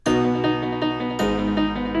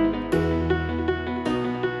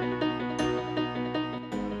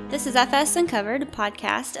This is FS Uncovered, a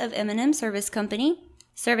podcast of M&M Service Company,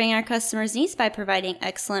 serving our customers' needs by providing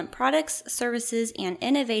excellent products, services, and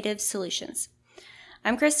innovative solutions.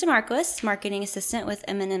 I'm Krista Marquis, Marketing Assistant with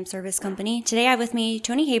M&M Service Company. Today I have with me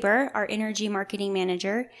Tony Haber, our Energy Marketing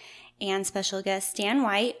Manager, and special guest Dan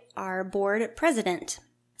White, our Board President.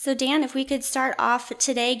 So Dan, if we could start off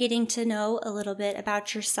today getting to know a little bit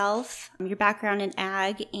about yourself, your background in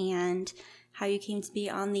ag, and how you came to be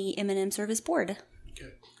on the M&M Service Board.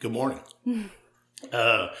 Okay. Good morning.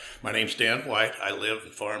 My name's Dan White. I live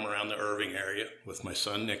and farm around the Irving area with my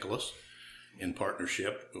son Nicholas in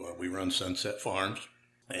partnership. We run Sunset Farms,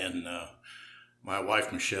 and my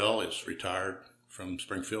wife Michelle is retired from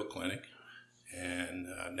Springfield Clinic and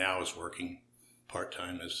now is working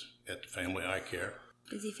part-time at the Family Eye Care.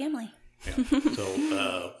 Busy family. Yeah.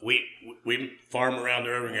 So we farm around the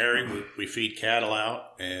Irving area. We feed cattle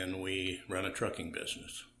out, and we run a trucking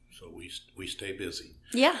business. So we stay busy.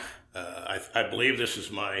 Yeah. I believe this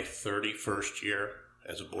is my 31st year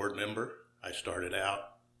as a board member. I started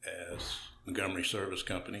out as Montgomery Service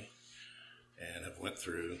Company and have went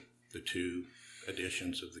through the two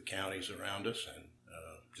editions of the counties around us, and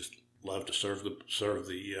just love to serve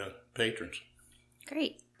the patrons.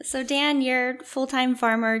 Great. So Dan, you're a full-time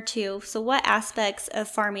farmer too. So what aspects of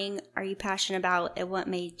farming are you passionate about, and what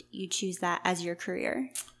made you choose that as your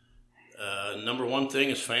career? Number one thing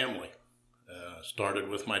is family. Started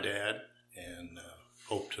with my dad, and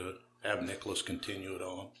hope to have Nicholas continue it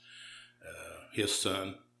on. His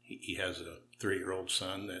son, he has a 3-year-old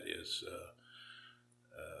son that is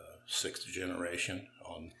sixth generation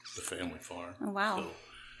on the family farm. Oh, wow. So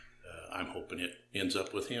I'm hoping it ends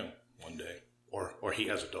up with him one day. Or he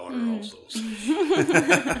has a daughter also. So.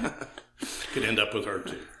 Could end up with her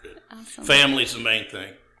too. But awesome. Family's the main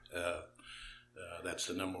thing. That's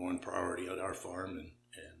the number one priority at our farm, and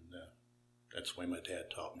that's the way my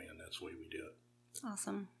dad taught me, and that's the way we do it.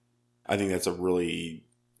 Awesome. I think that's a really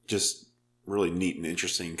neat and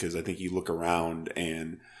interesting, because I think you look around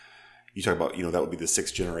and you talk about, that would be the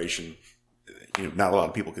 6th generation. Not a lot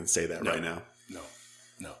of people can say that right now. No.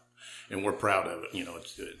 And we're proud of it.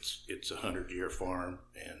 It's a 100-year farm,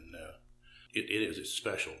 and it's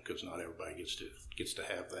special because not everybody gets to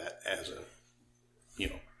have that as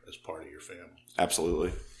as part of your family.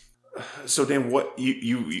 Absolutely. So Dan, what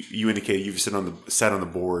you indicated you've sat on the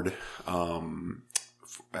board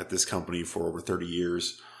at this company for over 30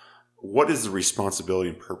 years. What is the responsibility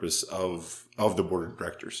and purpose of the board of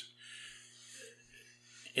directors?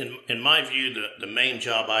 In my view, the main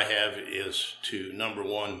job I have is to, number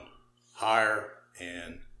one, hire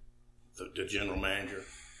and the general manager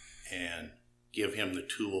and give him the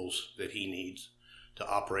tools that he needs to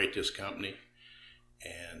operate this company,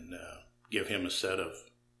 and give him a set of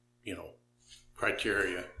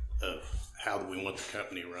criteria of how do we want the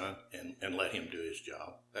company run, and let him do his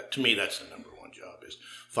job. To me, that's the number one job, is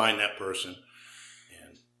find that person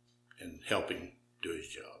and help him do his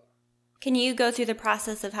job. Can you go through the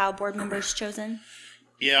process of how board members chosen?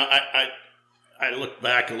 Yeah, I look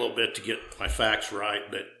back a little bit to get my facts right,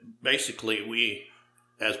 but basically we,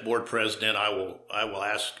 as board president, I will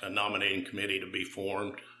ask a nominating committee to be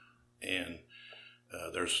formed, and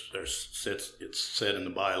it's said in the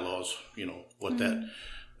bylaws, what that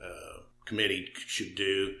committee should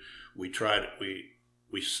do. We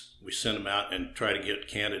send them out and try to get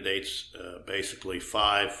candidates, basically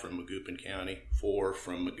 5 from Magoupin County, 4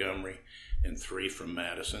 from Montgomery, and 3 from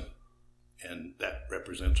Madison. And that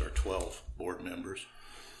represents our 12 board members.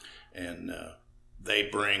 And they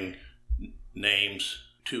bring names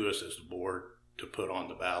to us as the board to put on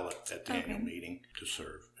the ballot at the annual meeting to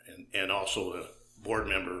serve. And also the board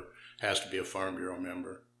member has to be a Farm Bureau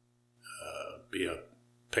member, be a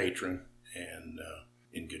patron, and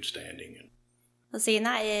in good standing. Let's see, and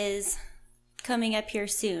that is coming up here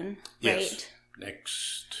soon, right? Yes,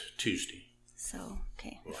 next Tuesday. So,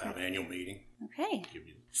 okay. We'll have an annual meeting. Okay.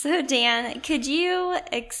 So, Dan, could you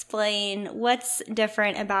explain what's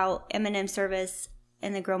different about M&M Service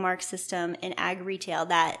and the Growmark system in ag retail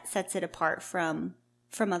that sets it apart from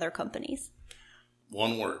other companies?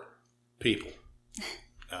 One word: people.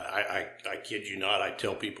 I kid you not. I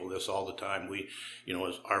tell people this all the time. We,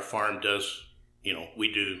 as our farm does,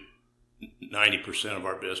 we do 90% of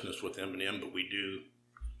our business with M&M, but we do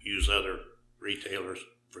use other retailers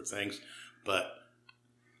for things. But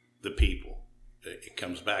the people, it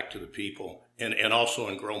comes back to the people, and also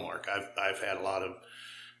in Growmark, I've had a lot of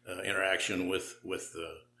interaction with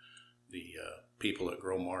the people at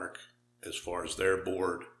Growmark as far as their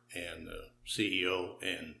board and the CEO,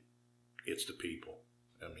 and it's the people.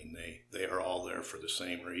 I mean, they are all there for the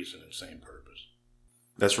same reason and same purpose.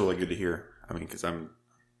 That's really good to hear. I mean, because I'm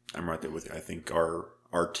I'm right there with you. I think our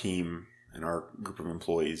team and our group of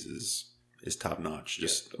employees is top notch.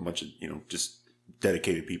 Just a bunch of just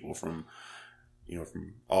dedicated people from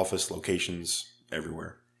from office locations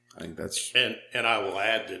everywhere. I think that's and I will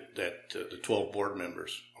add that the 12 board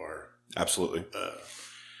members are absolutely.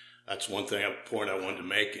 That's one point I wanted to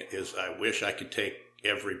make is I wish I could take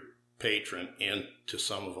every patron into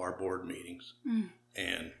some of our board meetings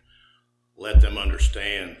and let them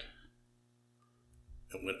understand,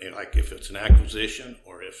 like if it's an acquisition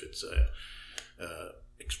or if it's a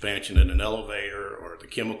expansion in an elevator or the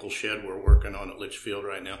chemical shed we're working on at Litchfield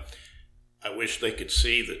right now. I wish they could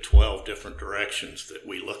see the 12 different directions that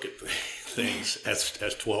we look at things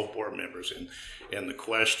as 12 board members, and the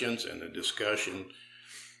questions and the discussion.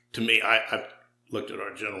 To me, I've looked at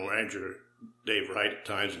our general manager, Dave Wright, at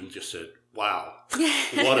times and just said, wow,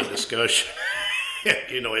 what a discussion.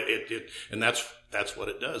 And that's what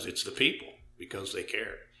it does. It's the people, because they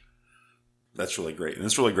care. That's really great. And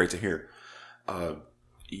it's really great to hear.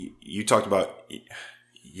 You talked about,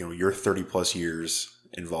 your 30 plus years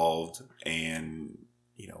involved and,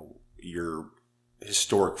 your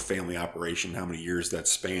historic family operation, how many years that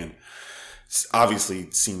span.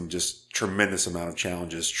 Obviously seen just tremendous amount of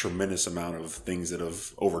challenges, tremendous amount of things that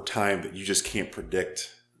have over time that you just can't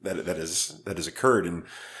predict that has occurred, and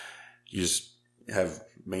you just have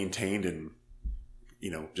maintained and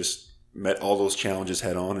just met all those challenges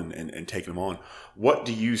head on and taken them on. What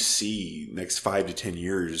do you see next 5 to 10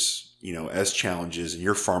 years, as challenges in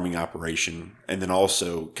your farming operation, and then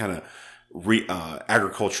also kind of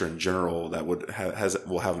agriculture in general that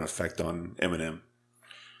will have an effect on M&M?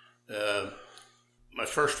 My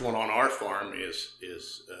first one on our farm is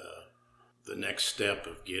the next step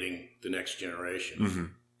of getting the next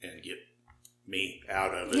generation and get me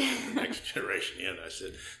out of it and the next generation in. I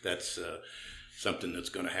said that's something that's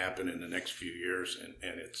going to happen in the next few years,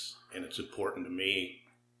 and it's important to me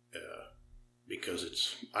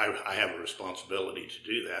because I have a responsibility to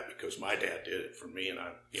do that because my dad did it for me, and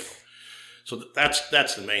so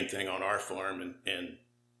that's the main thing on our farm, and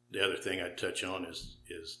the other thing I'd touch on is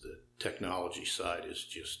the technology side is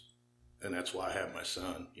just, and that's why I have my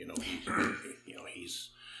son. He's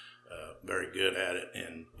very good at it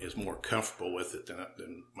and is more comfortable with it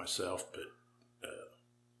than myself.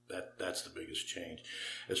 But that's the biggest change.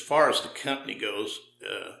 As far as the company goes,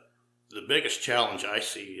 the biggest challenge I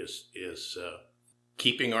see is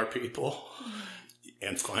keeping our people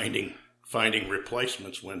and finding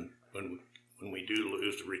replacements when we do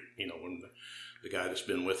lose when the guy that's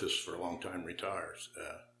been with us for a long time retires.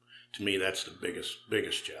 To me, that's the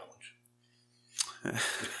biggest challenge.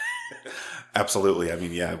 Absolutely. I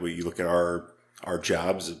mean, you look at our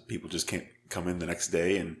jobs, people just can't come in the next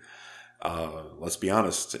day, and let's be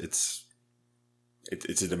honest, it's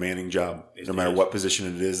a demanding job. No matter what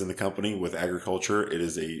position it is in the company. With agriculture, it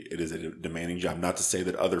is a demanding job. Not to say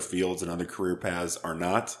that other fields and other career paths are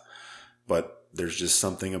not, but there's just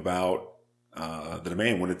something about the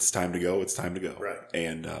demand. When it's time to go, it's time to go. Right.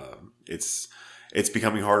 And it's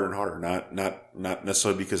becoming harder and harder. Not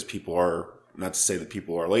necessarily because people are, not to say that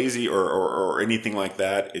people are lazy or anything like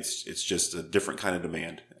that. It's just a different kind of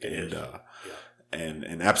demand.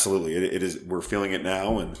 And absolutely, it is. We're feeling it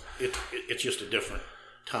now, and it's just a different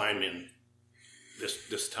time in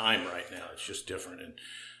this time right now. It's just different, and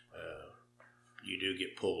you do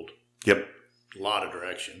get pulled. Yep, a lot of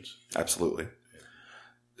directions. Absolutely.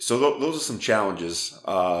 So those are some challenges.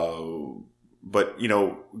 But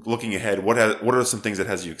looking ahead, what are some things that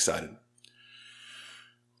has you excited?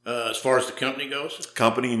 As far as the company goes,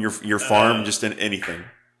 company and your farm, just in anything.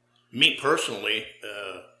 Me personally,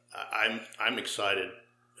 I'm excited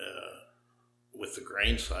with the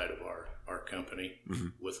grain side of our company,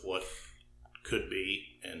 with what could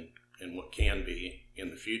be and what can be in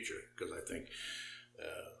the future, because I think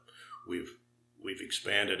we've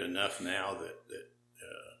expanded enough now that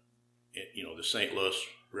the St. Louis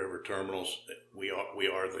River terminals, we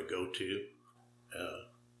are the go-to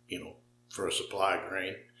for a supply of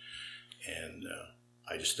grain, and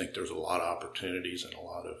I just think there's a lot of opportunities and a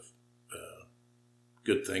lot of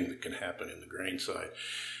good thing that can happen in the grain side.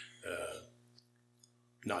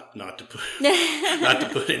 Not to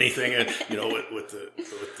put anything in, with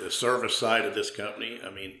the service side of this company. I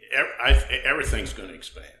mean, everything's going to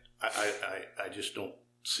expand. I just don't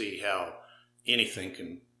see how anything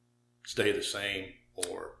can stay the same.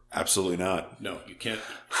 Or absolutely not. No, you can't.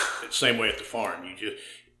 It's the same way at the farm.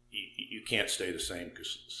 You can't stay the same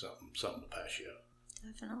because something will pass you up.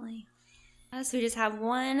 Definitely. So we just have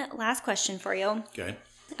one last question for you. Okay.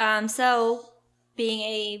 So being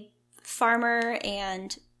a farmer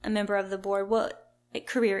and a member of the board, what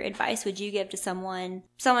career advice would you give to someone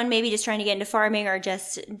maybe just trying to get into farming, or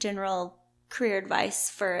just general career advice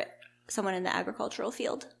for someone in the agricultural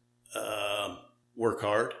field? Work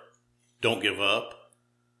hard. Don't give up.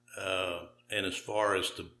 And as far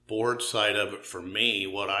as the board side of it, for me,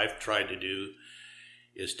 what I've tried to do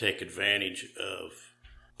is take advantage of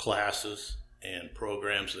classes and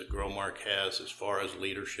programs that Growmark has as far as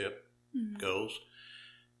leadership goes.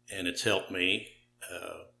 And it's helped me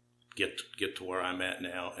get to where I'm at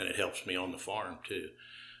now, and it helps me on the farm too.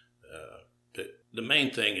 But the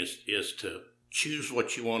main thing is to choose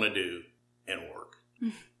what you want to do and work.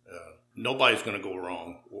 Nobody's going to go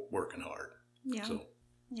wrong working hard. Yeah. So.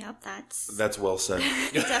 Yep, that's well said.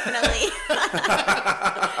 Definitely.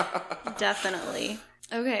 Definitely.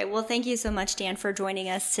 Okay, well, thank you so much, Dan, for joining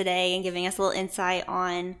us today and giving us a little insight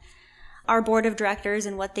on our board of directors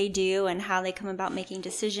and what they do and how they come about making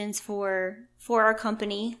decisions for our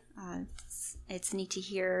company. It's neat to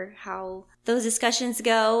hear how those discussions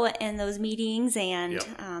go and those meetings, and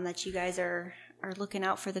that you guys are looking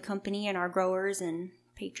out for the company and our growers and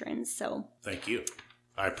patrons. So thank you.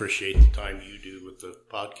 I appreciate the time you do with the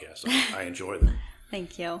podcast. I enjoy them.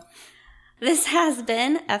 Thank you. This has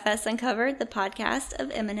been FS Uncovered, the podcast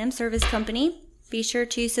of M&M Service Company. Be sure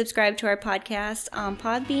to subscribe to our podcast on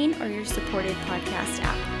Podbean or your supported podcast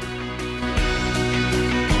app.